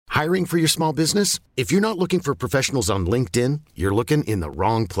Hiring for your small business? If you're not looking for professionals on LinkedIn, you're looking in the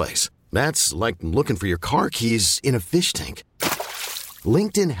wrong place. That's like looking for your car keys in a fish tank.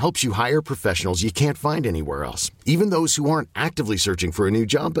 LinkedIn helps you hire professionals you can't find anywhere else, even those who aren't actively searching for a new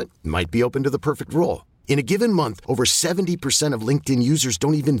job but might be open to the perfect role. In a given month, over 70% of LinkedIn users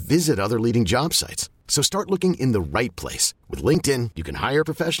don't even visit other leading job sites. So start looking in the right place. With LinkedIn, you can hire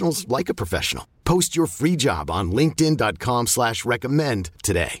professionals like a professional. Post your free job on linkedin.com/recommend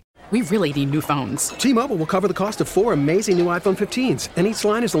today. We really need new phones. T-Mobile will cover the cost of 4 amazing new iPhone 15s, and each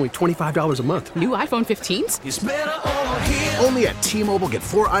line is only $25 a month. New iPhone 15s? It's better over here. Only at T-Mobile, get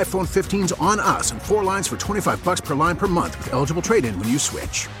 4 iPhone 15s on us and 4 lines for $25 per line per month with eligible trade-in when you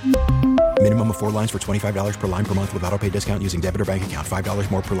switch. Minimum of 4 lines for $25 per line per month with autopay discount using debit or bank account.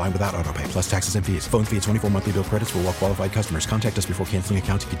 $5 more per line without autopay, plus taxes and fees. Phone fee at 24 monthly bill credits for well-qualified customers. Contact us before canceling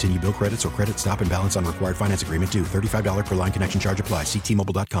account to continue bill credits or credit stop and balance on required finance agreement due. $35 per line connection charge applies. See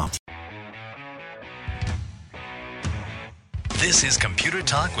T-Mobile.com. This is Computer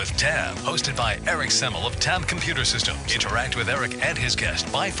Talk with Tab, hosted by Eric Semmel of Tab Computer Systems. Interact with Eric and his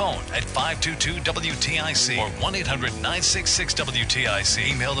guest by phone at 522-WTIC or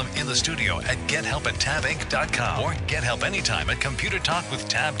 1-800-966-WTIC. Email them in the studio at gethelp@tabinc.com or get help anytime at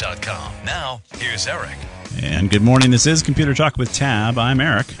computertalkwithtab.com. Now, here's Eric. And good morning. This is Computer Talk with Tab. I'm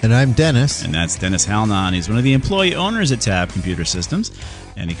Eric. And I'm Dennis. And that's Dennis Halnon. He's one of the employee owners at Tab Computer Systems.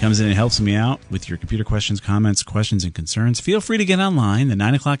 And he comes in and helps me out with your computer questions, comments, and concerns. Feel free to get online. The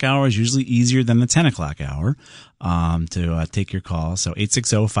 9 o'clock hour is usually easier than the 10 o'clock hour to take your call. So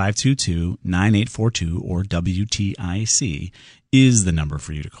 860-522-9842 or WTIC is the number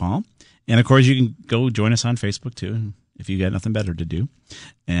for you to call. And, of course, you can go join us on Facebook, too, if you got nothing better to do.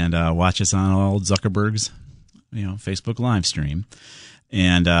 And watch us on old Zuckerberg's Facebook live stream.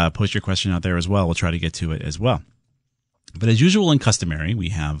 And post your question out there as well. We'll try to get to it as well. But as usual and customary, we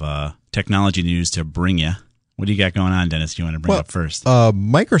have technology news to bring you. What do you got going on, Dennis? Do you want to bring up first?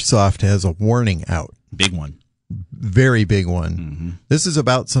 Microsoft has a warning out. Big one. Very big one. Mm-hmm. This is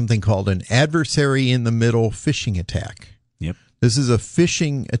about something called an adversary in the middle phishing attack. Yep. This is a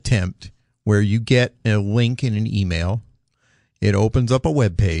phishing attempt where you get a link in an email. It opens up a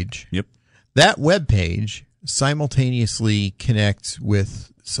web page. Yep. That web page simultaneously connects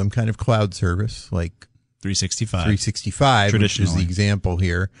with some kind of cloud service like 365, which is the example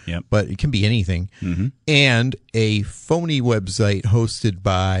here. Yep. But it can be anything. Mm-hmm. And a phony website hosted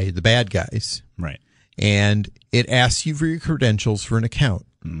by the bad guys. Right. And it asks you for your credentials for an account.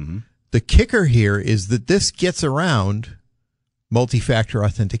 Mm-hmm. The kicker here is that this gets around multi-factor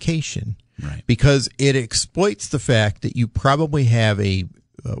authentication. Right. Because it exploits the fact that you probably have a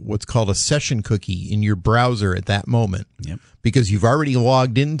what's called a session cookie in your browser at that moment. Yep. Because you've already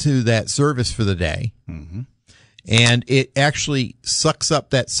logged into that service for the day. Mm-hmm. And it actually sucks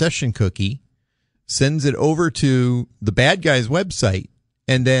up that session cookie, sends it over to the bad guy's website,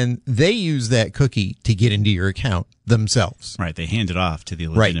 and then they use that cookie to get into your account themselves. Right. They hand it off to the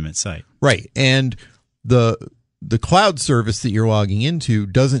legitimate site. Right. And the cloud service that you're logging into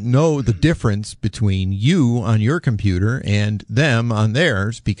doesn't know the difference between you on your computer and them on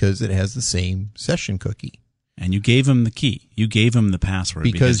theirs because it has the same session cookie. And you gave them the key. You gave them the password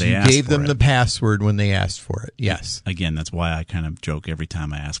because they asked for it. Because you gave them the password when they asked for it. Yes. Again, that's why I kind of joke every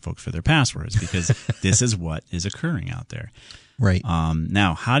time I ask folks for their passwords, because this is what is occurring out there. Right.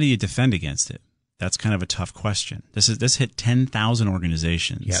 Now, how do you defend against it? That's kind of a tough question. This hit 10,000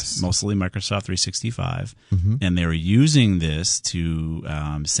 organizations, yes, mostly Microsoft 365, mm-hmm. and they were using this to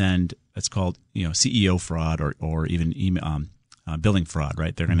send. It's called CEO fraud or even email, billing fraud.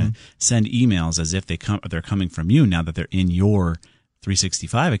 Right? They're going to send emails as if they're coming from you now that they're in your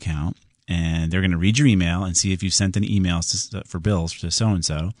 365 account, and they're going to read your email and see if you sent any emails for bills to so and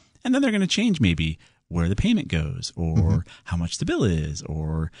so, and then they're going to change maybe where the payment goes, or how much the bill is,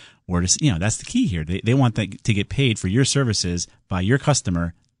 or where to, that's the key here. They want to get paid for your services by your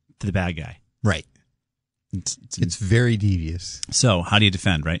customer to the bad guy. Right. It's very devious. So how do you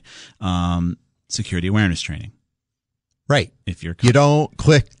defend, right? Security awareness training. Right. If you don't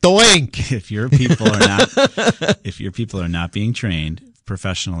click the link. If your people are not being trained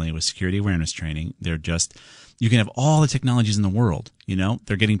professionally with security awareness training, you can have all the technologies in the world.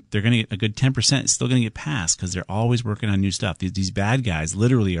 They're going to get a good 10%. Still going to get passed because they're always working on new stuff. These bad guys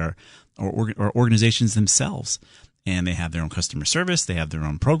literally are organizations themselves, and they have their own customer service. They have their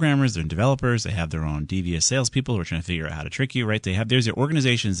own programmers, their own developers. They have their own devious salespeople who are trying to figure out how to trick you. Right? There's your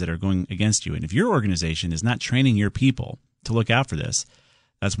organizations that are going against you, and if your organization is not training your people to look out for this,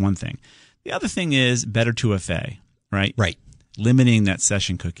 that's one thing. The other thing is better 2FA. Right. Right. Limiting that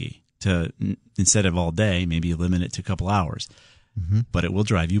session cookie to, instead of all day, maybe limit it to a couple hours. but it will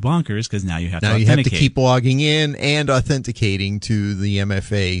drive you bonkers because now you have to Now you authenticate. have to keep logging in and authenticating to the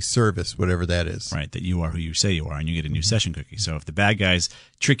MFA service, whatever that is. Right, that you are who you say you are, and you get a new session cookie. So if the bad guys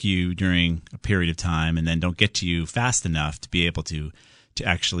trick you during a period of time and then don't get to you fast enough to be able to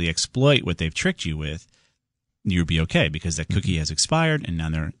actually exploit what they've tricked you with, you'll be okay because that cookie has expired, and now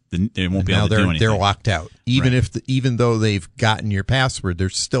they won't be able to do anything. They're locked out. Even though they've gotten your password, they're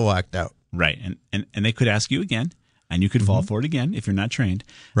still locked out. Right, and they could ask you again. And you could fall for it again if you're not trained,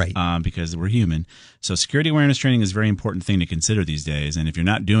 right? Because we're human. So security awareness training is a very important thing to consider these days. And if you're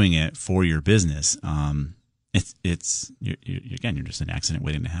not doing it for your business, you're just an accident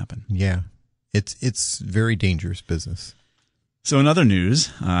waiting to happen. Yeah, it's very dangerous business. So in other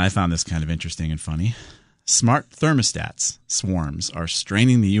news, I found this kind of interesting and funny. Smart thermostats swarms are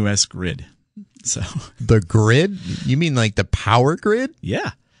straining the U.S. grid. So the grid? You mean like the power grid?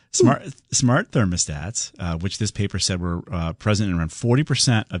 Yeah. Smart thermostats, which this paper said were present in around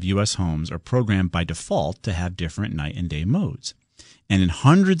 40% of U.S. homes, are programmed by default to have different night and day modes. And in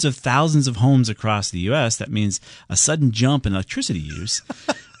hundreds of thousands of homes across the U.S., that means a sudden jump in electricity use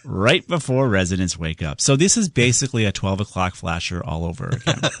right before residents wake up. So this is basically a 12 o'clock flasher all over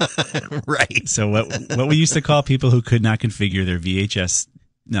again. Right. So what we used to call people who could not configure their VHS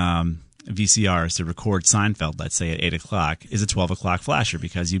VCRs to record Seinfeld, let's say at 8 o'clock, is a 12 o'clock flasher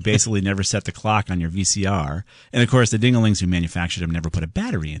because you basically never set the clock on your VCR. And of course, the dinglings who manufactured them never put a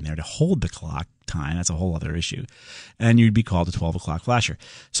battery in there to hold the clock time. That's a whole other issue. And you'd be called a 12 o'clock flasher.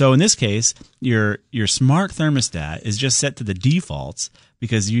 So in this case, your smart thermostat is just set to the defaults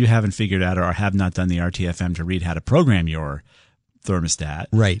because you haven't figured out or have not done the RTFM to read how to program your thermostat.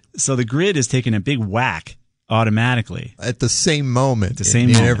 Right. So the grid is taking a big whack automatically at the same moment,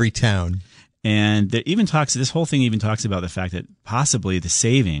 in every town. And this whole thing even talks about the fact that possibly the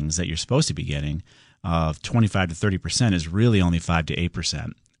savings that you're supposed to be getting of 25 to 30% is really only 5 to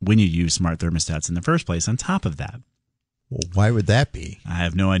 8% when you use smart thermostats in the first place. On top of that, well, why would that be? I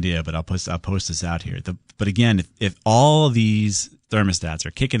have no idea, but I'll post this out here. But again, if all of these thermostats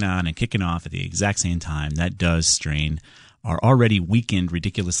are kicking on and kicking off at the exact same time, that does strain our already weakened,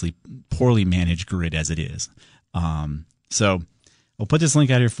 ridiculously poorly managed grid as it is. So we'll put this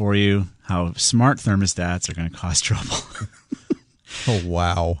link out here for you, how smart thermostats are going to cause trouble. Oh,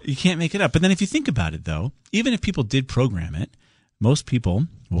 wow. You can't make it up. But then if you think about it, though, even if people did program it, most people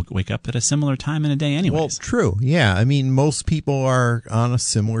will wake up at a similar time in a day anyways. Well, true. Yeah. I mean, most people are on a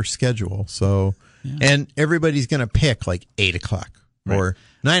similar schedule. So, and everybody's going to pick like 8 o'clock or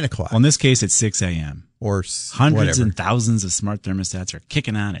 9 o'clock. Well, in this case, it's 6 a.m. Or hundreds and thousands of smart thermostats are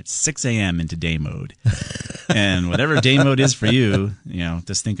kicking on at 6 a.m. into day mode. And whatever day mode is for you,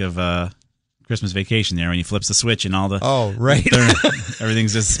 just think of Christmas Vacation there when he flips the switch and all the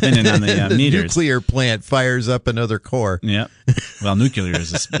everything's just spinning on the meters. Nuclear plant fires up another core. Yeah. Well, nuclear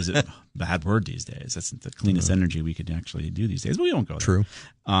is a bad word these days. That's the cleanest energy we could actually do these days. But we won't go there. True.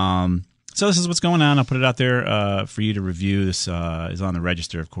 So this is what's going on. I'll put it out there for you to review. This is on the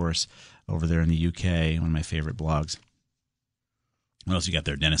Register, of course, over there in the UK, one of my favorite blogs. What else you got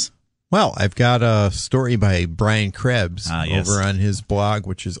there, Dennis? Well, I've got a story by Brian Krebs over on his blog,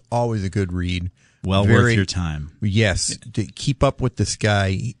 which is always a good read. Well worth your time. Yes. To keep up with this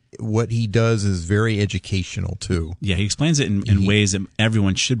guy, what he does is very educational, too. Yeah, he explains it in ways that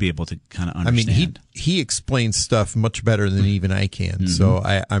everyone should be able to kind of understand. I mean, he explains stuff much better than even I can, Mm-hmm. so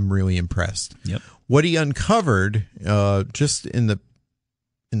I'm really impressed. Yep. What he uncovered just in the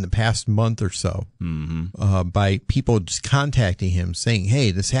past month or so, by people just contacting him saying, hey,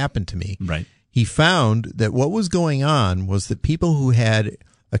 this happened to me. Right. He found that what was going on was that people who had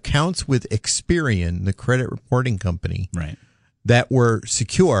accounts with Experian, the credit reporting company, right, that were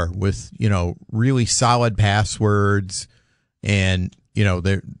secure with, really solid passwords and,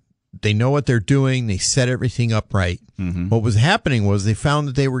 they know what they're doing. They set everything up right. Mm-hmm. What was happening was they found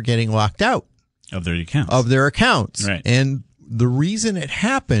that they were getting locked out of their accounts. Right. And the reason it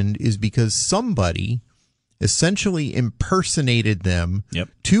happened is because somebody essentially impersonated them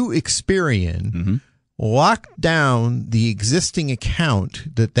to Experian, locked down the existing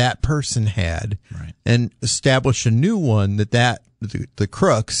account that person had, and established a new one that the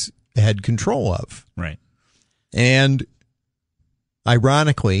crooks had control of. Right. And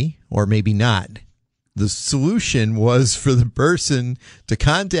ironically, or maybe not, the solution was for the person to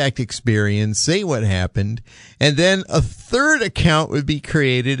contact Experian, say what happened, and then a third account would be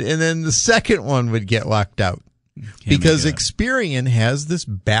created, and then the second one would get locked out. Because Experian has this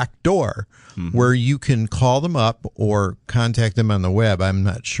back door where you can call them up or contact them on the web. I'm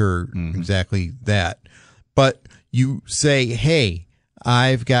not sure exactly that. But you say, hey,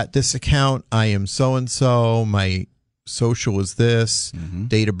 I've got this account. I am so-and-so. My social is this,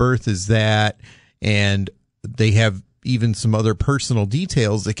 date of birth is that, and they have even some other personal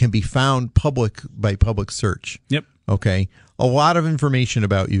details that can be found by public search. Yep. Okay. A lot of information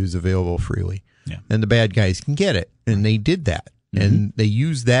about you is available freely. Yeah. And the bad guys can get it. And they did that. And they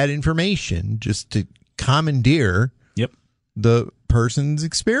used that information just to commandeer the person's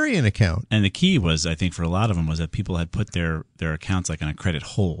Experian account. And the key was, I think, for a lot of them was that people had put their accounts like on a credit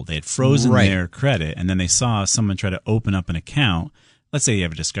hold. They had frozen their credit, and then they saw someone try to open up an account. Let's say you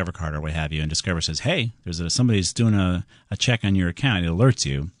have a Discover card or what have you, and Discover says, hey, somebody's doing a check on your account. It alerts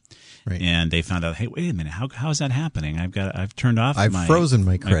you. Right. And they found out, hey, wait a minute, how is that happening? I've turned off I've frozen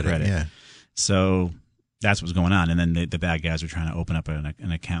my credit. Yeah. So that's what's going on. And then the bad guys were trying to open up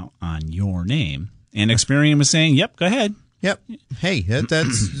an account on your name. And Experian was saying, yep, go ahead. Yep. Hey,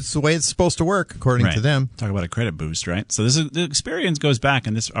 that's the way it's supposed to work, according to them. Talk about a credit boost, right? So the Experian goes back,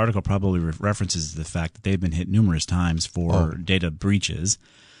 and this article probably references the fact that they've been hit numerous times for data breaches.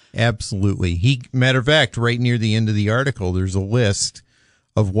 Absolutely. Matter of fact, right near the end of the article, there's a list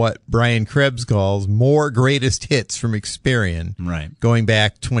of what Brian Krebs calls more greatest hits from Experian. Right. Going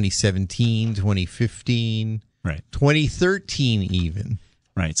back 2017, 2015, 2013 even.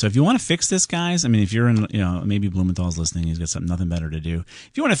 Right. So if you want to fix this, guys, I mean, if you're in, maybe Blumenthal's listening, he's got nothing better to do.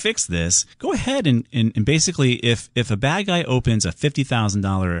 If you want to fix this, go ahead and basically, if a bad guy opens a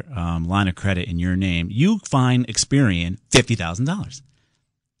 $50,000 line of credit in your name, you fine Experian $50,000.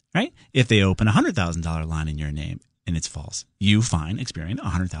 Right? If they open a $100,000 line in your name and it's false, you fine Experian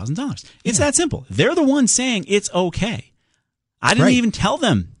 $100,000. It's that simple. They're the ones saying it's okay. I didn't even tell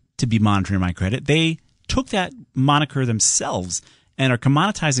them to be monitoring my credit. They took that moniker themselves and are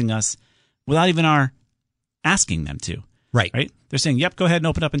commoditizing us without even our asking them to. Right. They're saying, "Yep, go ahead and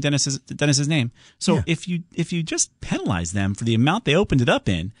open up in Dennis's name." So if you just penalize them for the amount they opened it up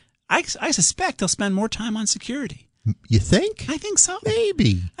in, I suspect they'll spend more time on security. You think? I think so.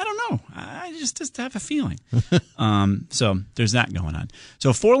 Maybe. I don't know. I just have a feeling. So there's that going on.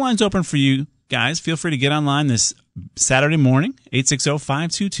 So 4 lines open for you guys. Feel free to get online this Saturday morning.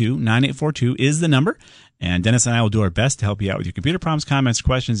 860-522-9842 is the number. And Dennis and I will do our best to help you out with your computer problems, comments,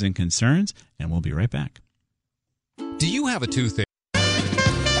 questions, and concerns. And we'll be right back. Do you have a toothache?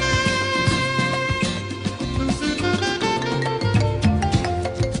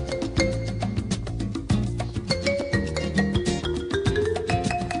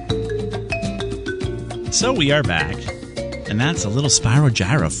 So we are back. And that's a little Spyro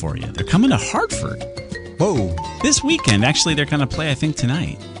Gyra for you. They're coming to Hartford. Whoa. This weekend. Actually, they're going to play, I think,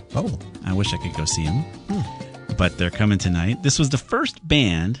 tonight. Oh. I wish I could go see them. But they're coming tonight. This was the first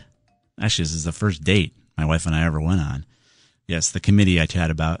band. Actually, this is the first date my wife and I ever went on. Yes, the committee I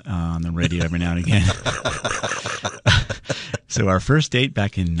chat about on the radio every now and again. So our first date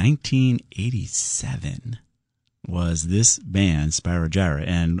back in 1987 was this band, Spyro Gyra.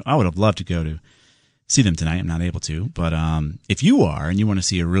 And I would have loved to go to see them tonight. I'm not able to. But if you are and you want to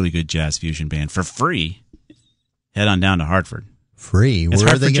see a really good jazz fusion band for free, head on down to Hartford. Free? Where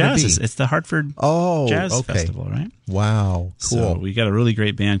are they going to be? It's the Hartford Jazz Festival, right? Wow. Cool. So we got a really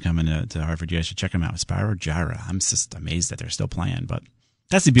great band coming to Hartford. You guys should check them out. Spyro Gyra. I'm just amazed that they're still playing. But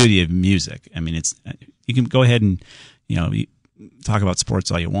that's the beauty of music. I mean, you can go ahead and, you talk about sports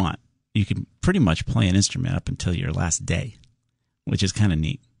all you want. You can pretty much play an instrument up until your last day, which is kind of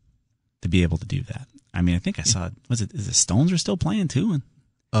neat to be able to do that. I mean, I think I saw, is the Stones are still playing too?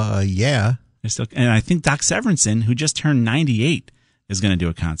 Yeah. And I think Doc Severinsen, who just turned 98, is going to do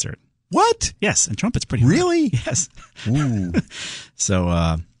a concert. What? Yes, and trumpet's pretty really hard. Yes. Ooh.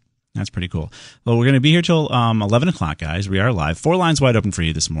 So that's pretty cool. Well, we're going to be here till 11 o'clock, guys. We are live. 4 lines wide open for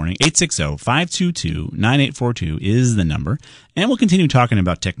you this morning. 860-522-9842 is the number. And we'll continue talking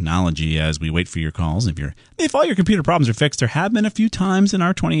about technology as we wait for your calls. If all your computer problems are fixed, there have been a few times in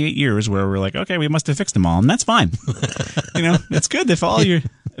our 28 years where we're like, okay, we must have fixed them all, and that's fine. It's good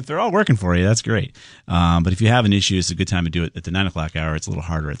if they're all working for you, that's great. But if you have an issue, it's a good time to do it at the 9 o'clock hour. It's a little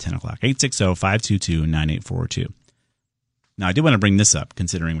harder at 10 o'clock. 860-522-9842. Now, I did want to bring this up,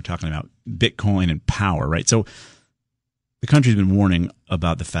 considering we're talking about Bitcoin and power, right? So the country's been warning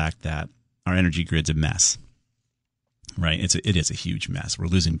about the fact that our energy grid's a mess, right? It is a huge mess. We're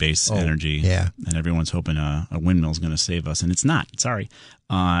losing base energy, and everyone's hoping a windmill's going to save us, and it's not. Sorry.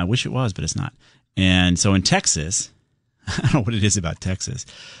 I wish it was, but it's not. And so in Texas, I don't know what it is about Texas,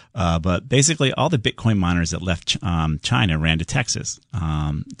 but basically all the Bitcoin miners that left China ran to Texas.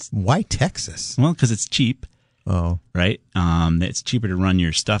 Why Texas? Well, because it's cheap. Oh. Right? It's cheaper to run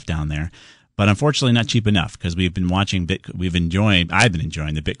your stuff down there. But unfortunately, not cheap enough because we've been watching I've been enjoying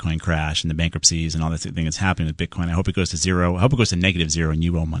the Bitcoin crash and the bankruptcies and all this thing that's happening with Bitcoin. I hope it goes to zero. I hope it goes to -0 and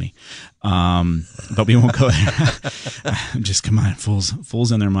you owe money. But we won't go there. Just come on,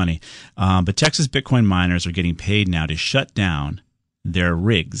 fools on their money. But Texas Bitcoin miners are getting paid now to shut down their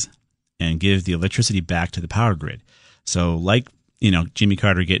rigs and give the electricity back to the power grid. So like, Jimmy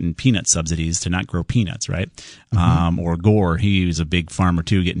Carter getting peanut subsidies to not grow peanuts, right? Or Gore, he was a big farmer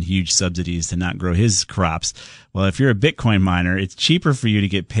too, getting huge subsidies to not grow his crops. Well, if you're a Bitcoin miner, it's cheaper for you to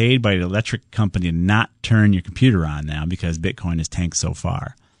get paid by an electric company to not turn your computer on now because Bitcoin has tanked so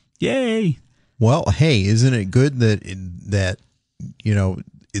far. Yay! Well, hey, isn't it good that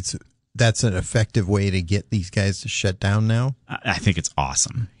that's an effective way to get these guys to shut down now? I think it's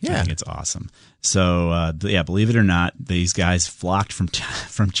awesome. Yeah. I think it's awesome. So, believe it or not, these guys flocked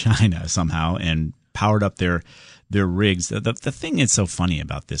from China somehow and powered up their rigs. The thing that's so funny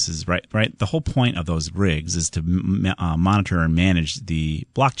about this is, right, the whole point of those rigs is to monitor and manage the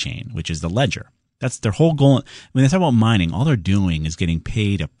blockchain, which is the ledger. That's their whole goal. When they talk about mining, all they're doing is getting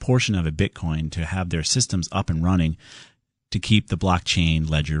paid a portion of a Bitcoin to have their systems up and running to keep the blockchain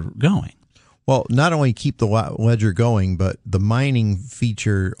ledger going. Well, not only keep the ledger going, but the mining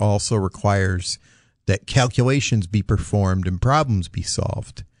feature also requires that calculations be performed and problems be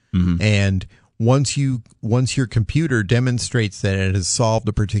solved. And once your computer demonstrates that it has solved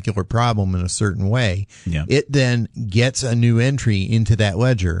a particular problem in a certain way, it then gets a new entry into that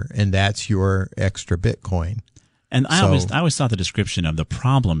ledger, and that's your extra Bitcoin. And I always thought the description of the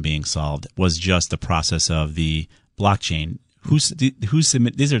problem being solved was just the process of the blockchain. Who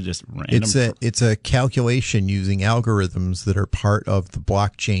submit? These are just random. It's a calculation using algorithms that are part of the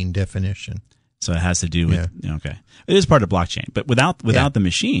blockchain definition. So it has to do with okay. It is part of blockchain, but without the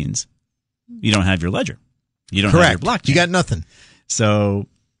machines, you don't have your ledger. You don't have your blockchain. You got nothing. So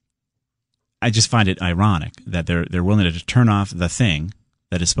I just find it ironic that they're willing to turn off the thing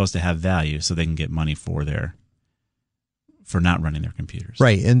that is supposed to have value so they can get money for not running their computers.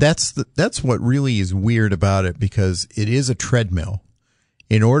 Right, and that's what really is weird about it, because it is a treadmill.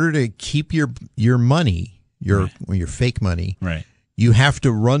 In order to keep your money, your fake money, right, you have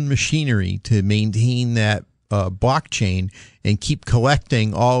to run machinery to maintain that blockchain and keep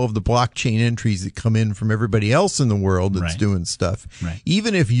collecting all of the blockchain entries that come in from everybody else in the world that's doing stuff. Right.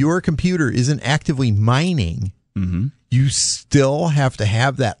 Even if your computer isn't actively mining, you still have to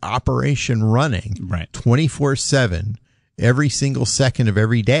have that operation running 24/7. Every single second of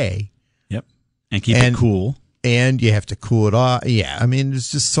every day. Yep. And keep it cool. And you have to cool it off. Yeah. I mean,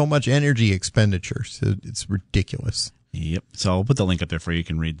 there's just so much energy expenditure. So it's ridiculous. Yep. So I'll put the link up there for you. You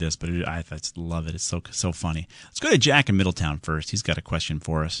can read this, but I just love it. It's so funny. Let's go to Jack in Middletown first. He's got a question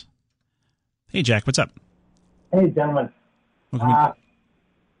for us. Hey, Jack, what's up? Hey, gentlemen. Kind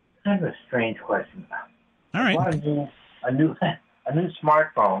of a strange question. All right. I bought a new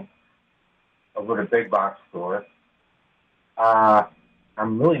smartphone over at a big box store.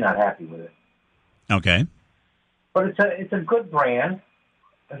 I'm really not happy with it. Okay. But it's a good brand.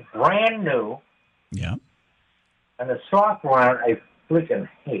 It's brand new. Yeah. And the software I flippin'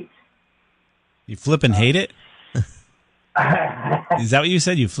 hate. You flippin' hate it? Is that what you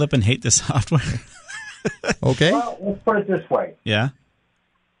said? You flippin' hate the software? Okay. Well, let's put it this way. Yeah.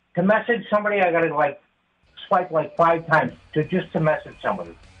 To message somebody, I got to swipe 5 times to message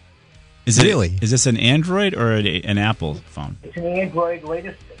somebody. Is this an Android or an Apple phone? It's an Android,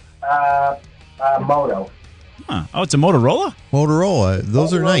 latest Moto. Huh. Oh, it's a Motorola? Motorola.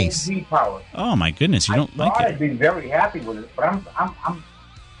 Those are nice. V-Power. Oh my goodness, you don't like it. I'd be very happy with it, but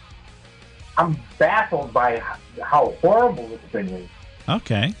I'm baffled by how horrible this thing is.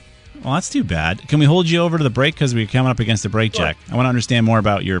 Okay. Well, that's too bad. Can we hold you over to the break because we're coming up against the break, Jack? I want to understand more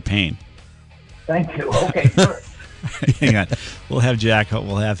about your pain. Thank you. Okay, sure. Hang on. We'll have Jack.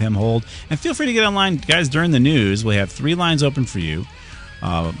 We'll have him hold. And feel free to get online, guys, during the news. We have 3 lines open for you.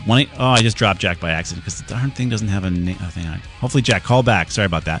 I just dropped Jack by accident because the darn thing doesn't have a thing on it. Hopefully, Jack, call back. Sorry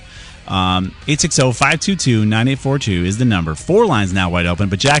about that. 860-522-9842 is the number. 4 lines now wide open,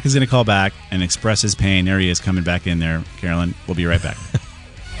 but Jack is going to call back and express his pain. There he is coming back in there. Carolyn, we'll be right back.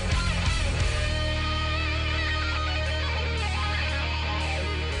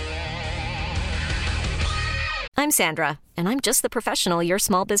 I'm Sandra, and I'm just the professional your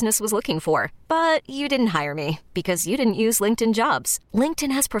small business was looking for. But you didn't hire me because you didn't use LinkedIn Jobs.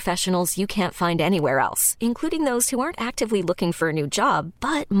 LinkedIn has professionals you can't find anywhere else, including those who aren't actively looking for a new job,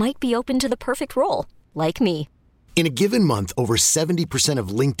 but might be open to the perfect role, like me. In a given month, over 70% of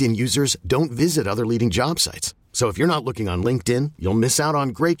LinkedIn users don't visit other leading job sites. So if you're not looking on LinkedIn, you'll miss out on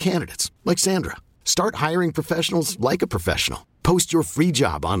great candidates like Sandra. Start hiring professionals like a professional. Post your free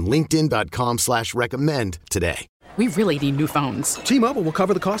job on linkedin.com/recommend today. We really need new phones. T-Mobile will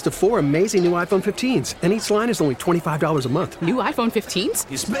cover the cost of 4 amazing new iPhone 15s, and each line is only $25 a month. New iPhone 15s?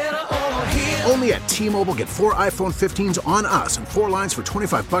 It's better over here. Only at T-Mobile, get 4 iPhone 15s on us and 4 lines for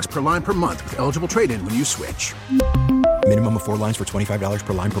 $25 per line per month with eligible trade-in when you switch. Minimum of 4 lines for $25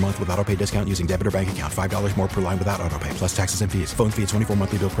 per line per month with autopay discount using debit or bank account. $5 more per line without autopay, plus taxes and fees. Phone fee at 24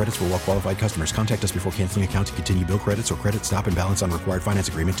 monthly bill credits for well-qualified customers. Contact us before canceling account to continue bill credits or credit stop and balance on required finance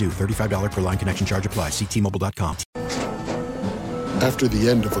agreement due. $35 per line connection charge applies. See T-Mobile.com. After the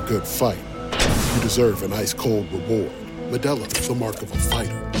end of a good fight, you deserve an ice-cold reward. Modelo is the mark of a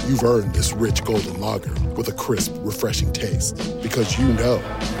fighter. You've earned this rich golden lager with a crisp, refreshing taste. Because you know,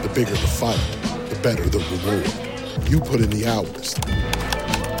 the bigger the fight, the better the reward. You put in the hours,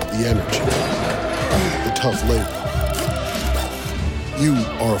 the energy, the tough labor. You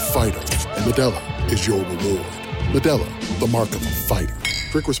are a fighter, and Modelo is your reward. Modelo, the mark of a fighter.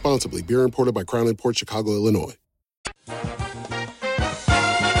 Drink responsibly. Beer imported by Crown Imports, Chicago, Illinois.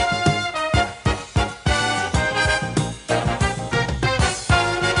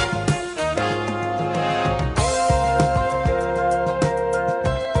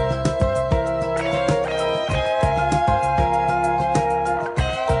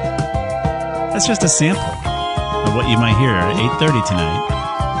 That's just a sample of what you might hear at 8:30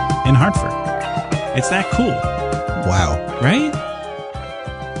 tonight in Hartford. It's that cool. Wow. Right?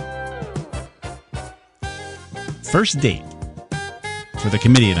 First date for the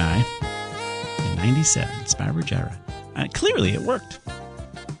committee and I in 97, Spyridge era. Clearly it worked.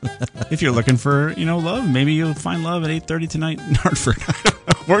 If you're looking for, love, maybe you'll find love at 8:30 tonight in Hartford.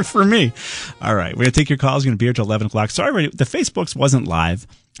 Worked for me. All right, we're going to take your calls. We're going to be here till 11 o'clock. Sorry, the Facebooks wasn't live.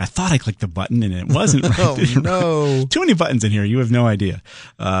 I thought I clicked the button and it wasn't right. Oh, no. Too many buttons in here. You have no idea.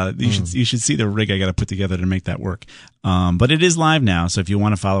 You should see the rig I got to put together to make that work. But it is live now, so if you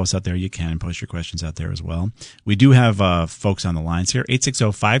want to follow us out there, you can post your questions out there as well. We do have folks on the lines here.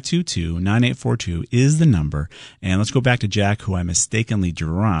 860-522-9842 is the number. And let's go back to Jack, who I mistakenly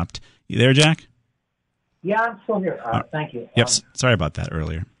dropped. You there, Jack? Yeah, I'm still here. Thank you. Yep. Sorry about that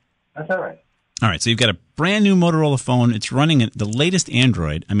earlier. That's all right. All right, so you've got a brand new Motorola phone. It's running the latest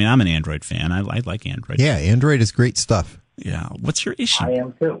Android. I mean, I'm an Android fan. I like Android. Yeah, Android is great stuff. Yeah. What's your issue? I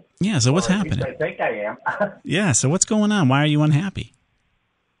am too. Yeah, so what's happening? I think I am. Yeah, so what's going on? Why are you unhappy?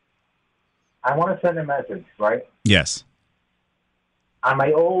 I want to send a message, right? Yes. On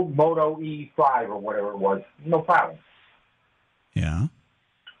my old Moto E5 or whatever it was, no problem. Yeah.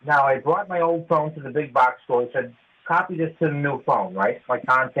 Now, I brought my old phone to the big box store and said, copy this to the new phone, right? My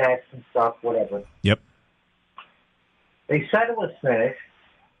contacts and stuff, whatever. Yep. They said it was finished.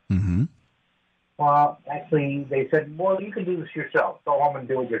 Mm-hmm. Well, actually, they said, well, you can do this yourself. Go home and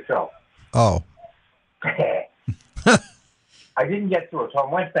do it yourself. Oh. I didn't get through it, so I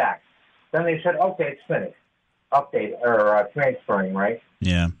went back. Then they said, okay, it's finished. Update, or transferring, right?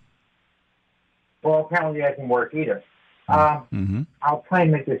 Yeah. Well, apparently that didn't work either. Mm-hmm. I'll try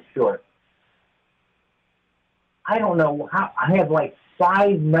and make this short. I don't know how. I have like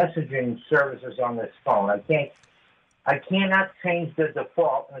 5 messaging services on this phone. I cannot change the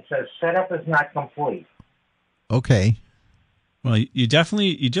default, and it says setup is not complete. Okay. Well, you just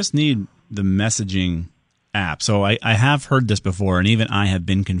need the messaging app. So I have heard this before, and even I have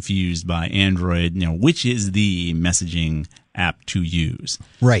been confused by Android, which is the messaging app to use.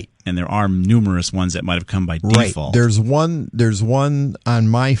 Right. And there are numerous ones that might have come by default. There's one on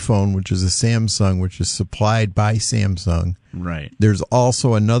my phone, which is a Samsung, which is supplied by Samsung. Right. There's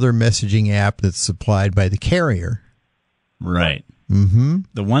also another messaging app that's supplied by the carrier. Right. Mm-hmm.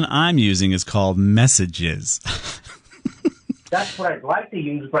 The one I'm using is called Messages. That's what I'd like to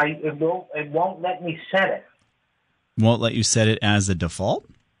use, but it won't let me set it. Won't let you set it as the default?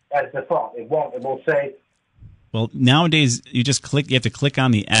 As default. It won't. It will say... Well, nowadays, you have to click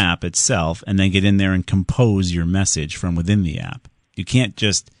on the app itself and then get in there and compose your message from within the app. You can't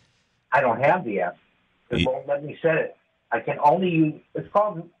just... I don't have the app. It won't let me set it. I can only use... It's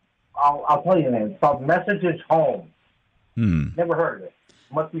called... I'll tell you the name. It's called Messages Home. Never heard of it.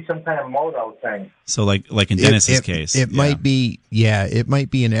 Must be some kind of Moto thing. So like in Dennis's case. It might be, it might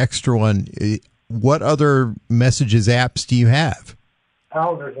be an extra one. What other Messages apps do you have?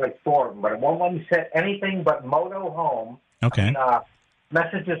 Oh, there's like 4 of them, but it won't let me set anything but Moto Home. Okay.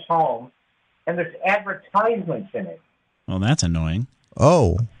 Messages Home, and there's advertisements in it. Well, that's annoying.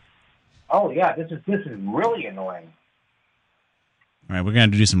 Oh. Oh yeah, this is really annoying. All right, we're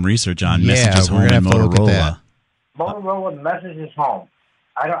going to do some research on Messages Home and Motorola. Motorola Messages Home.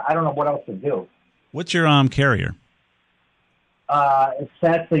 I don't know what else to do. What's your carrier? It's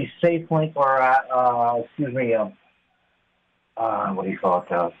actually SafeLink or what do you call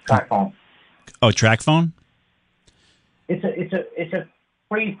it? Track phone. Oh, track phone? It's a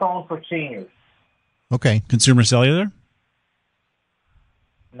free phone for seniors. Okay. Consumer Cellular?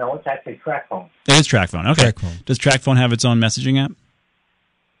 No, it's actually track phone. It is track phone. Okay. Track phone. Does track phone have its own messaging app?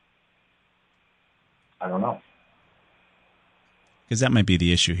 I don't know. Because that might be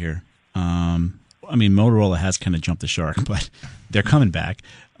the issue here. I mean, Motorola has kind of jumped the shark, but they're coming back.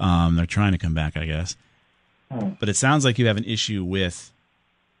 They're trying to come back, I guess. But it sounds like you have an issue with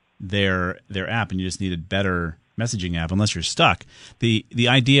their app, and you just need a better messaging app. Unless you're stuck, the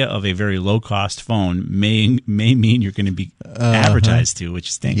idea of a very low cost phone may mean you're going to be advertised to,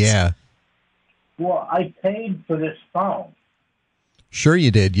 which stinks. Yeah. Well, I paid for this phone. Sure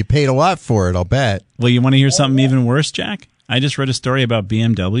you did. You paid a lot for it, I'll bet. Well, you want to hear something even worse, Jack? I just read a story about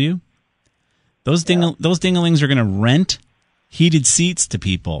BMW. Those dingalings are going to rent heated seats to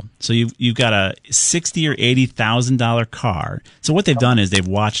people. So you've got a $60,000 or $80,000 car. So what they've done is they've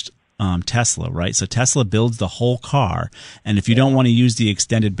watched Tesla, right? So Tesla builds the whole car, and if you don't want to use the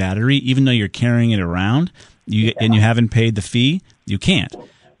extended battery, even though you're carrying it around, and you haven't paid the fee, you can't,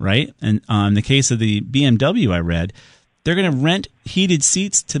 right? And in the case of the BMW, I read, they're going to rent heated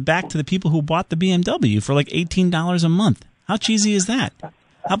seats back to the people who bought the BMW for like $18 a month. How cheesy is that?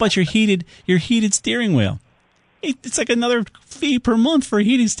 How about your heated steering wheel? It's like another fee per month for a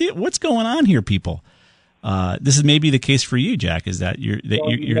heated steering. What's going on here, people? This is maybe the case for you, Jack. Is that you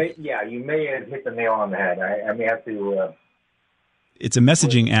may have hit the nail on the head. I may have to. It's a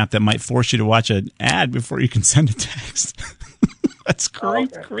messaging app that might force you to watch an ad before you can send a text. That's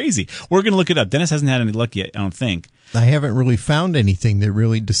crazy. We're going to look it up. Dennis hasn't had any luck yet, I don't think. I haven't really found anything that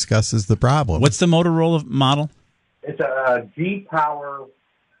really discusses the problem. What's the Motorola model? It's a G-Power.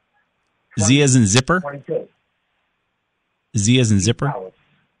 Z as in zipper? 22. Z as in zipper? G-Power.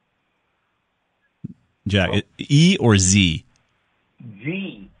 Jack, E or Z?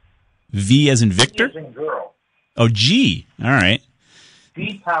 G. V as in Victor? G as in girl. Oh, G. All right.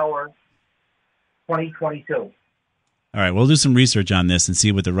 G-Power 2022. All right, we'll do some research on this and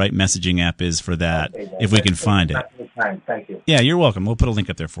see what the right messaging app is for that, if we can find it. Thank you. Yeah, you're welcome. We'll put a link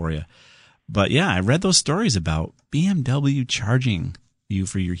up there for you. But yeah, I read those stories about BMW charging you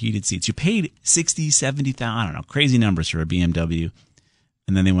for your heated seats. You paid $60,000, $70,000, I don't know, crazy numbers for a BMW,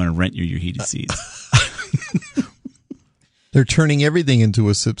 and then they want to rent you your heated seats. They're turning everything into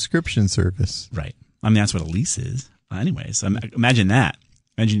a subscription service. Right. I mean, that's what a lease is. Anyways, imagine that.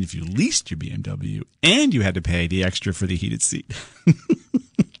 Imagine if you leased your BMW and you had to pay the extra for the heated seat.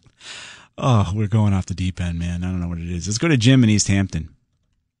 Oh, we're going off the deep end, man. I don't know what it is. Let's go to Jim in East Hampton.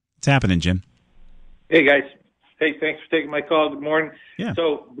 What's happening, Jim? Hey, guys. Hey, thanks for taking my call. Good morning. Yeah.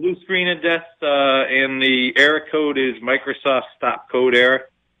 So, blue screen of death, and the error code is Microsoft stop code error.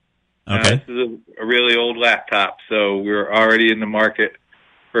 Okay. This is a really old laptop, so we're already in the market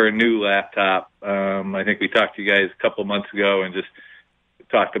for a new laptop. I think we talked to you guys a couple months ago and just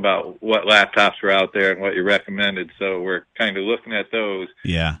talked about what laptops were out there and what you recommended, so we're kind of looking at those.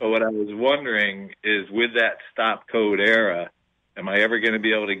 Yeah. But what I was wondering is, with that stop code error, am I ever going to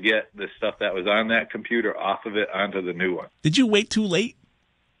be able to get the stuff that was on that computer off of it onto the new one? Did you wait too late?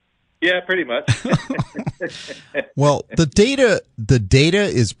 Yeah, pretty much. Well, the data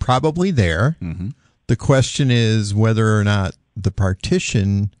is probably there. Mm-hmm. The question is whether or not the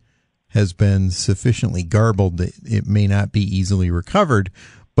partition has been sufficiently garbled that it may not be easily recovered.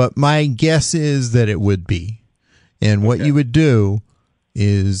 But my guess is that it would be. And what you would do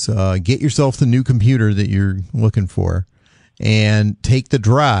is get yourself the new computer that you're looking for and take the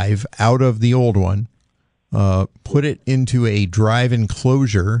drive out of the old one, put it into a drive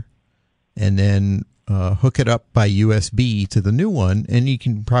enclosure, and then hook it up by USB to the new one, and you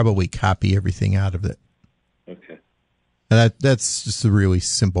can probably copy everything out of it. Okay. And that's just a really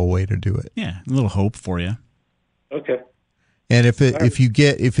simple way to do it. Yeah, a little hope for you. Okay. And if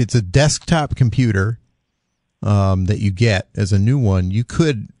it's a desktop computer that you get as a new one, you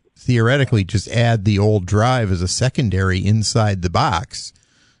could theoretically just add the old drive as a secondary inside the box,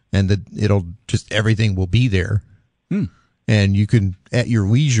 and everything will be there. And you can, at your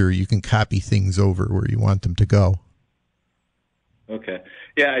leisure, you can copy things over where you want them to go. Okay.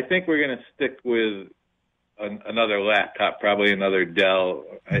 Yeah, I think we're going to stick with another laptop, probably another Dell.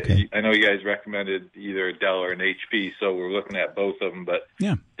 Okay. I know you guys recommended either a Dell or an HP, so we're looking at both of them. But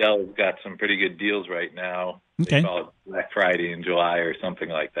yeah, Dell's got some pretty good deals right now. Okay. They call it Black Friday in July or something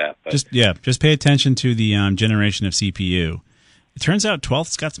like that. But just pay attention to the generation of CPU. It turns out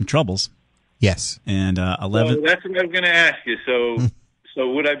 12th's got some troubles. Yes. And 11. So that's what I was going to ask you. So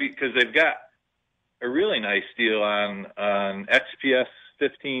would I be, because they've got a really nice deal on XPS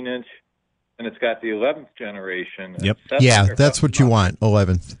 15-inch and it's got the 11th generation. Yep. Yeah, that's what you want,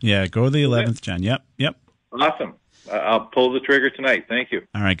 11th. Yeah, go to the 11th gen. Yep. Awesome. I'll pull the trigger tonight. Thank you.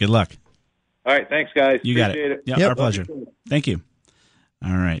 All right, good luck. All right, thanks, guys. You got Appreciate it. Yeah, our pleasure. Thank you.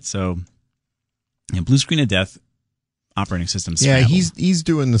 All right, so Blue Screen of Death operating system. Yeah, he's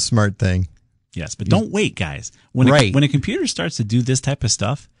doing the smart thing. Yes, but don't wait, guys. When a computer starts to do this type of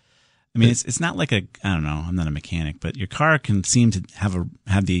stuff, I mean, it's not like I don't know, I'm not a mechanic, but your car can seem to have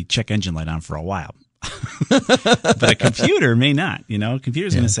the check engine light on for a while. But a computer may not, A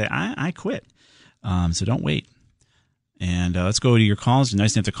computer's going to say, I quit. So don't wait. And let's go to your calls.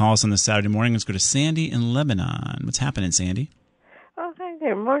 Nice to have to call us on this Saturday morning. Let's go to Sandy in Lebanon. What's happening, Sandy? Oh, hi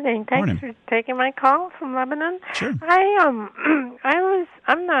there. Morning. Thanks for taking my call from Lebanon. Sure. I'm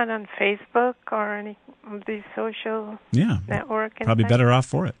not on Facebook or any of these social network. Probably better off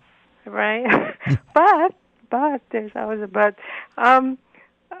for it. Right. but there's always a but. I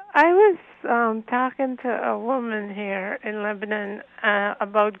was talking to a woman here in Lebanon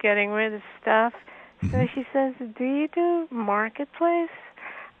about getting rid of stuff. So she says, "Do you do marketplace?"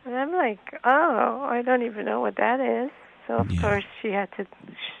 And I'm like, "Oh, I don't even know what that is." So of course she had to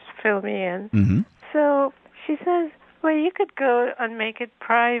fill me in. Mm-hmm. So she says, "Well, you could go and make it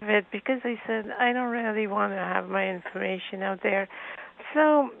private," because I said I don't really want to have my information out there.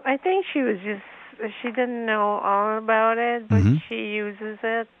 So I think she didn't know all about it, but she uses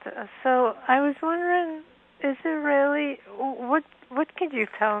it. So I was wondering, is it really, what could you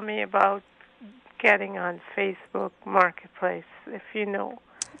tell me about getting on Facebook Marketplace, if you know?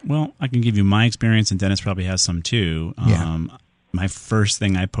 Well, I can give you my experience, and Dennis probably has some too. My first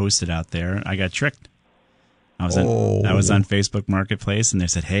thing I posted out there, I got tricked. I was on Facebook Marketplace, and they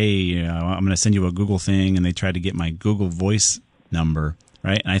said, "Hey, I'm going to send you a Google thing," and they tried to get my Google Voice number,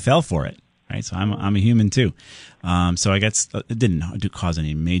 right? And I fell for it, right? So I'm a human too. So I guess it didn't cause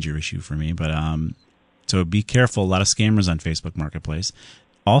any major issue for me, but so be careful. A lot of scammers on Facebook Marketplace.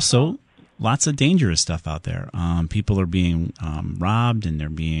 Also, lots of dangerous stuff out there. People are being robbed, and they're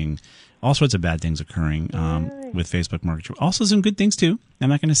being all sorts of bad things occurring with Facebook Marketplace. Also, some good things too. I'm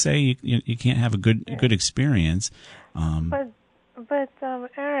not going to say you can't have a good experience. But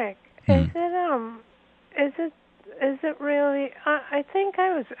Eric, is it really? I think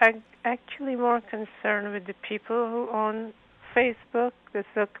I was actually more concerned with the people who own Facebook, the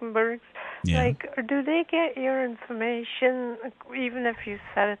Zuckerbergs. Yeah. Like, do they get your information even if you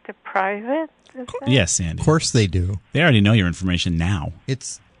set it to private? Yes, Sandy. Of course they do. They already know your information now.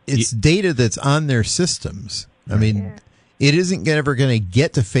 It's data that's on their systems. I mean, it isn't ever going to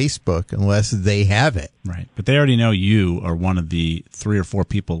get to Facebook unless they have it. Right. But they already know you are one of the 3 or 4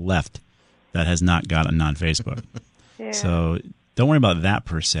 people left that has not gotten on Facebook. So don't worry about that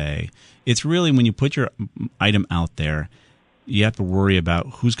per se. It's really when you put your item out there, you have to worry about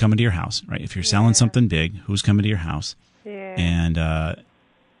who's coming to your house, right? If you're selling something big, who's coming to your house? And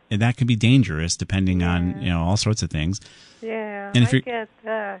that can be dangerous depending on, all sorts of things. Yeah, and if I get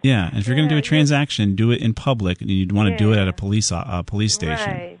that. Yeah, and if you're going to do a transaction, do it in public, and you'd want to do it at a police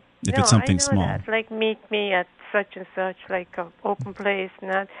station. Right. If it's something small. That. Like, meet me at such and such, like an open place,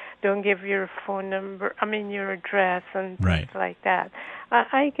 don't give your phone number, your address and things like that.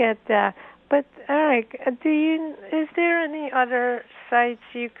 I get that. But Eric, is there any other sites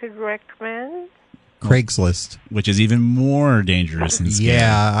you could recommend? Craigslist, which is even more dangerous and scary.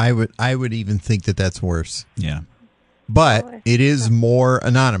 Yeah, I would even think that that's worse. Yeah, but it is more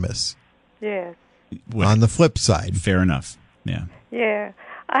anonymous. Yes. On the flip side, fair enough. Yeah. Yeah,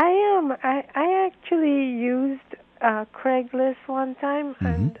 I actually used Craigslist one time,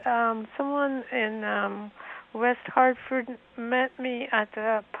 and someone in West Hartford met me at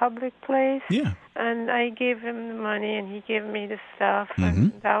a public place. Yeah. And I gave him the money, and he gave me the stuff,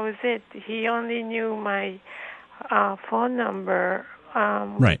 and that was it. He only knew my phone number,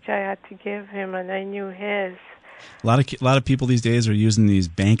 which I had to give him, and I knew his. A lot of people these days are using these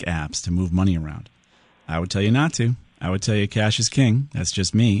bank apps to move money around. I would tell you not to. I would tell you cash is king. That's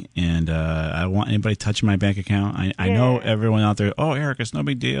just me. And I don't want anybody touching my bank account. I know everyone out there, Eric, it's no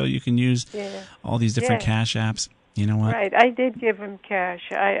big deal. You can use all these different cash apps. You know what? Right. I did give him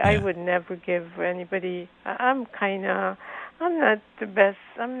cash. I would never give anybody. I'm not the best.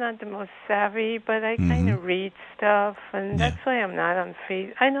 I'm not the most savvy, but I kind of read stuff. And that's why I'm not on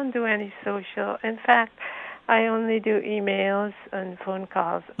Facebook. I don't do any social. In fact, I only do emails and phone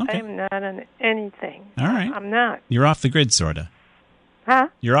calls. Okay. I'm not on anything. All right. I'm not. You're off the grid, sorta. Huh?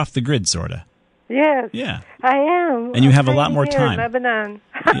 You're off the grid, sorta. Yes. Yeah. I am. And you have a lot more time. In Lebanon.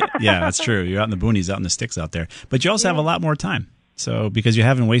 Yeah, that's true. You're out in the boonies, out in the sticks out there. But you also have a lot more time. So because you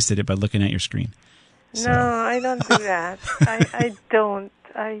haven't wasted it by looking at your screen. So. No, I don't do that. I don't.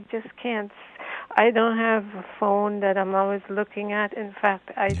 I just can't. I don't have a phone that I'm always looking at. In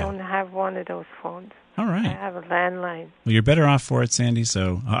fact, I don't have one of those phones. All right. I have a landline. Well, you're better off for it, Sandy,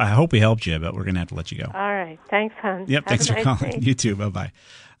 so I hope we helped you, but we're going to have to let you go. All right. Thanks, hon. Yep, Have thanks a for nice calling. day. You too. Bye-bye.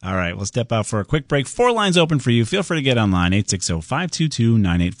 All right, we'll step out for a quick break. 4 lines open for you. Feel free to get online,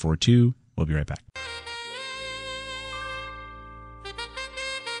 860-522-9842. We'll be right back.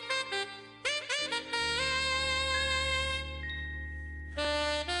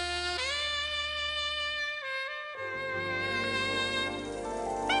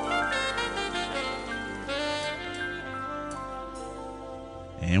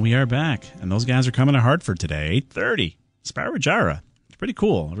 And we are back. And those guys are coming to Hartford today, 8:30. Spyro Gyra. It's pretty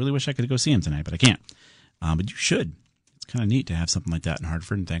cool. I really wish I could go see him tonight, but I can't. But you should. It's kind of neat to have something like that in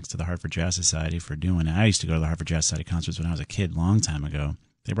Hartford, and thanks to the Hartford Jazz Society for doing it. I used to go to the Hartford Jazz Society concerts when I was a kid, long time ago.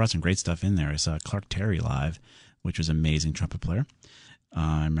 They brought some great stuff in there. I saw Clark Terry live, which was an amazing trumpet player.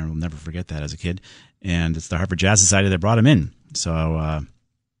 I remember, I'll never forget that as a kid. And it's the Hartford Jazz Society that brought him in. So,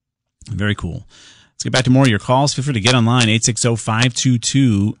 very cool. Let's get back to more of your calls. Feel free to get online.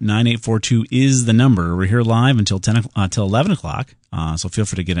 860-522-9842 is the number. We're here live until 11 o'clock. So feel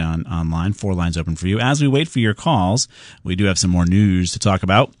free to get online. 4 lines open for you. As we wait for your calls, we do have some more news to talk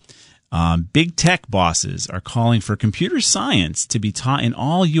about. Big tech bosses are calling for computer science to be taught in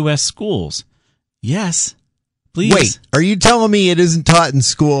all U.S. schools. Yes. Please. Wait, are you telling me it isn't taught in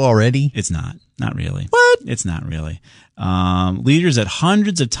school already? It's not. Not really. What? It's not really. Leaders at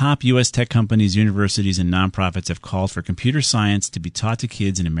hundreds of top U.S. tech companies, universities, and nonprofits have called for computer science to be taught to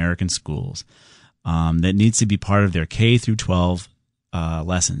kids in American schools. That needs to be part of their K through 12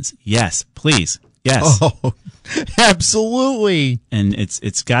 lessons. Yes, please. Yes. Oh, absolutely. And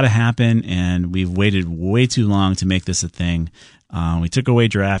it's got to happen, and we've waited way too long to make this a thing. We took away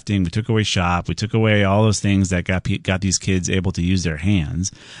drafting, we took away shop, we took away all those things that got these kids able to use their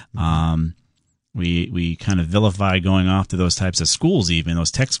hands. We kind of vilify going off to those types of schools, even those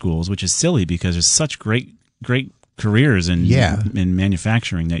tech schools, which is silly because there's such great careers in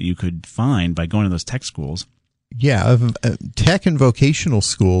manufacturing that you could find by going to those tech schools. Yeah, tech and vocational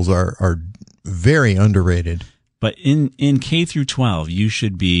schools are very underrated. But in K through 12, you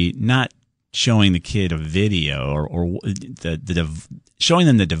should be not showing the kid a video or showing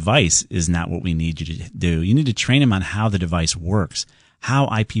them the device is not what we need you to do. You need to train them on how the device works,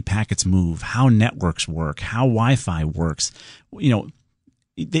 how IP packets move, how networks work, how Wi-Fi works. You know,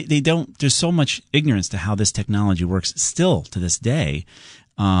 they don't. There's so much ignorance to how this technology works still to this day,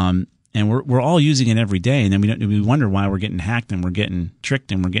 and we're all using it every day. And then we wonder why we're getting hacked and we're getting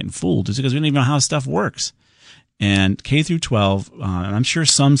tricked and we're getting fooled. It's because we don't even know how stuff works. And K through 12, and I'm sure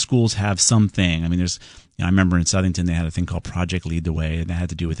some schools have something. I mean, I remember in Southington they had a thing called Project Lead the Way, and that had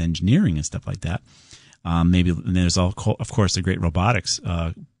to do with engineering and stuff like that. Maybe and there's of course the great robotics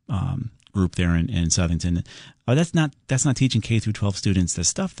group there in Southington. That's not teaching K through 12 students this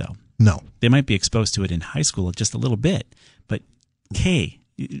stuff though. No, they might be exposed to it in high school just a little bit, but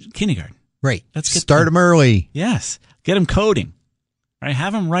kindergarten, right? Let's start them early. Yes, get them coding, right?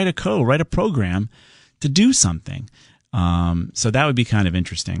 Have them write a program to do something. So that would be kind of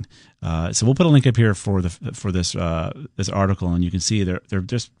interesting. So we'll put a link up here for this article, and you can see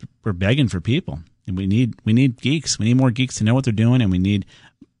we're begging for people. And we need geeks. We need more geeks to know what they're doing, and we need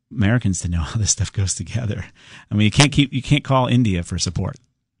Americans to know how this stuff goes together. I mean, you can't call India for support.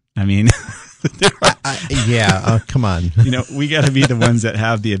 I mean, come on. You know, we got to be the ones that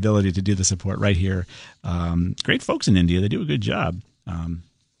have the ability to do the support right here. Great folks in India. They do a good job.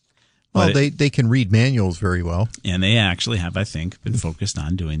 Well, they can read manuals very well. And they actually have, I think, been focused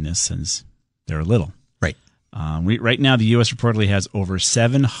on doing this since they were little. Right. Right now, the U.S. reportedly has over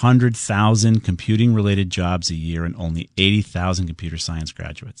 700,000 computing-related jobs a year and only 80,000 computer science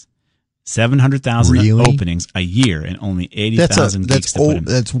graduates. 700,000 openings a year and only 80,000 geeks to put in.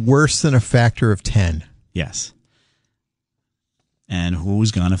 That's worse than a factor of 10. Yes. And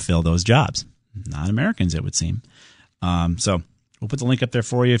who's going to fill those jobs? Not Americans, it would seem. So we'll put the link up there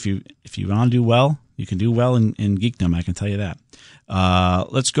for you. If you want to do well, you can do well in geekdom, I can tell you that.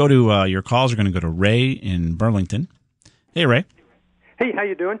 Let's go to your calls. We're going to go to Ray in Burlington. Hey, Ray. Hey, how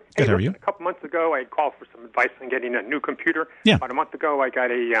you doing? Good, hey, how are you? A couple months ago, I called for some advice on getting a new computer. Yeah. About a month ago, I got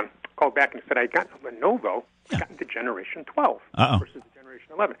a called back and said I got Lenovo. I got the Generation 12 versus the Generation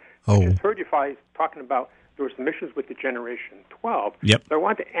 11. I just heard you guys talking about there were some issues with the Generation 12. Yep. So I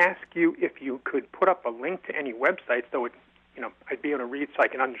wanted to ask you if you could put up a link to any websites that would, I'd be able to read so I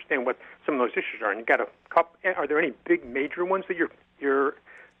can understand what some of those issues are. And you got a couple. Are there any big major ones that you're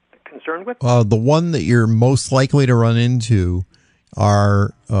concerned with? The one that you're most likely to run into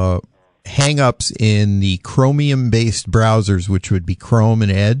are hang-ups in the Chromium-based browsers, which would be Chrome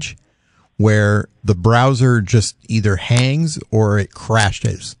and Edge. where the browser just either hangs or it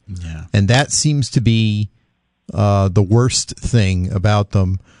crashes. Yeah. And that seems to be the worst thing about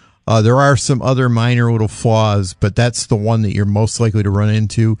them. There are some other minor little flaws, but that's the one that you're most likely to run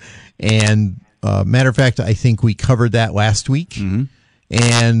into. And matter of fact, I think we covered that last week. Mm-hmm.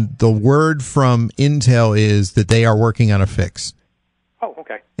 And the word from Intel is that they are working on a fix. Oh,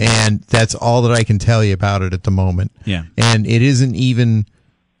 okay. And that's all that I can tell you about it at the moment. Yeah. And it isn't even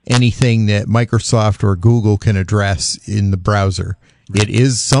anything that Microsoft or Google can address in the browser. Right. It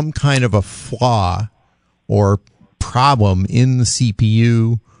is some kind of a flaw or problem in the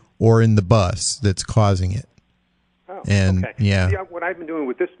CPU or in the bus that's causing it. Oh, and okay. yeah. See, what I've been doing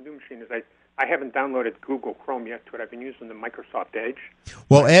with this new machine is I haven't downloaded Google Chrome yet to it. I've been using the Microsoft Edge.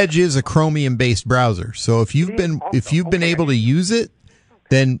 Well, Edge is a Chromium-based browser, so if you've been able to use it,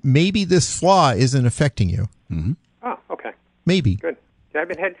 then maybe this flaw isn't affecting you. Mm-hmm. Oh, okay. Maybe. Good. Yeah,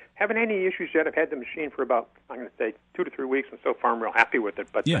 haven't had any issues yet. I've had the machine for about, I'm going to say, 2 to 3 weeks, and so far I'm real happy with it.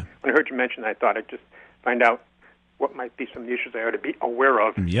 But when I heard you mention that, I thought I'd just find out what might be some of the issues I ought to be aware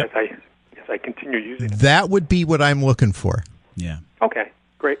of as I continue using it. That would be what I'm looking for. Yeah. Okay.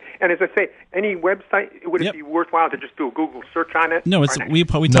 Great. And as I say, any website, would it be worthwhile to just do a Google search on it? No, we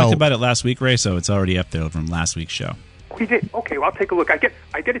talked about it last week, Ray, so it's already up there from last week's show. We did. Okay, well, I'll take a look. I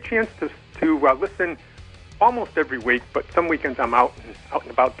get a chance to listen almost every week, but some weekends I'm out and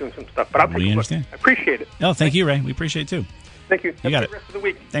about doing some stuff. But I'll take a look. I appreciate it. Oh, thank you, Ray. We appreciate it, too. Thank you. You got it. Rest of the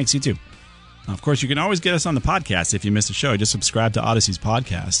week. Thanks, you too. Of course, you can always get us on the podcast if you missed a show. Just subscribe to Odyssey's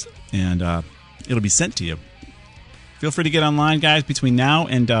podcast, and it'll be sent to you. Feel free to get online, guys, between now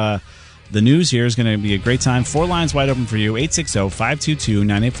and the news here is going to be a great time. 4 lines wide open for you.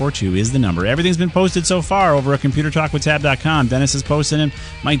 860-522-9842 is the number. Everything's been posted so far over at ComputerTalkWithTab.com. Dennis is posting it.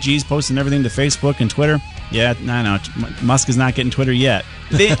 Mike G's posting everything to Facebook and Twitter. Yeah, no, Musk is not getting Twitter yet.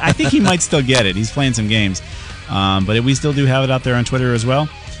 I think he might still get it. He's playing some games. But we still do have it out there on Twitter as well.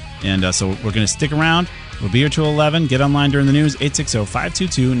 And so we're going to stick around. We'll be here till 11. Get online during the news.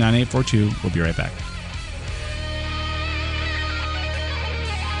 860-522-9842. We'll be right back.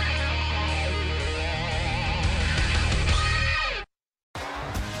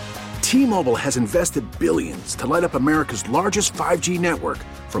 T-Mobile has invested billions to light up America's largest 5G network,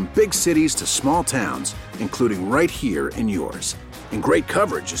 from big cities to small towns, including right here in yours. And great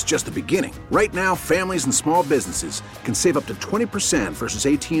coverage is just the beginning. Right now, families and small businesses can save up to 20% versus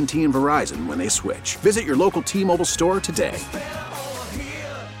AT&T and Verizon when they switch. Visit your local T-Mobile store today.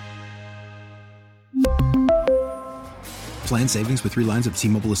 Plan savings with 3 lines of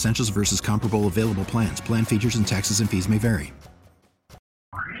T-Mobile Essentials versus comparable available plans. Plan features and taxes and fees may vary.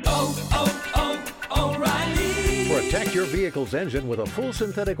 Protect your vehicle's engine with a full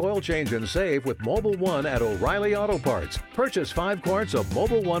synthetic oil change and save with Mobil 1 at O'Reilly Auto Parts. Purchase 5 quarts of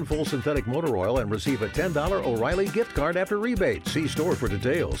Mobil 1 full synthetic motor oil and receive a $10 O'Reilly gift card after rebate. See store for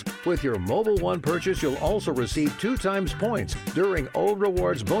details. With your Mobil 1 purchase, you'll also receive 2 times points during O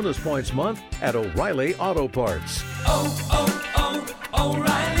Rewards Bonus Points Month at O'Reilly Auto Parts.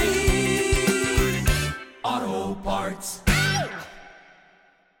 O'Reilly Auto Parts.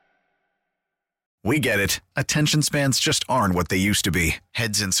 We get it. Attention spans just aren't what they used to be.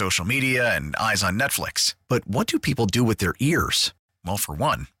 Heads in social media and eyes on Netflix. But what do people do with their ears? Well, for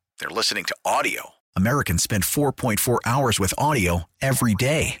one, they're listening to audio. Americans spend 4.4 hours with audio every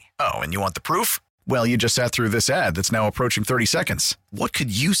day. Oh, and you want the proof? Well, you just sat through this ad that's now approaching 30 seconds. What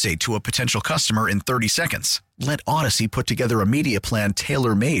could you say to a potential customer in 30 seconds? Let Odyssey put together a media plan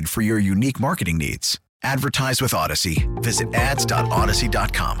tailor-made for your unique marketing needs. Advertise with Odyssey. Visit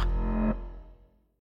ads.odyssey.com.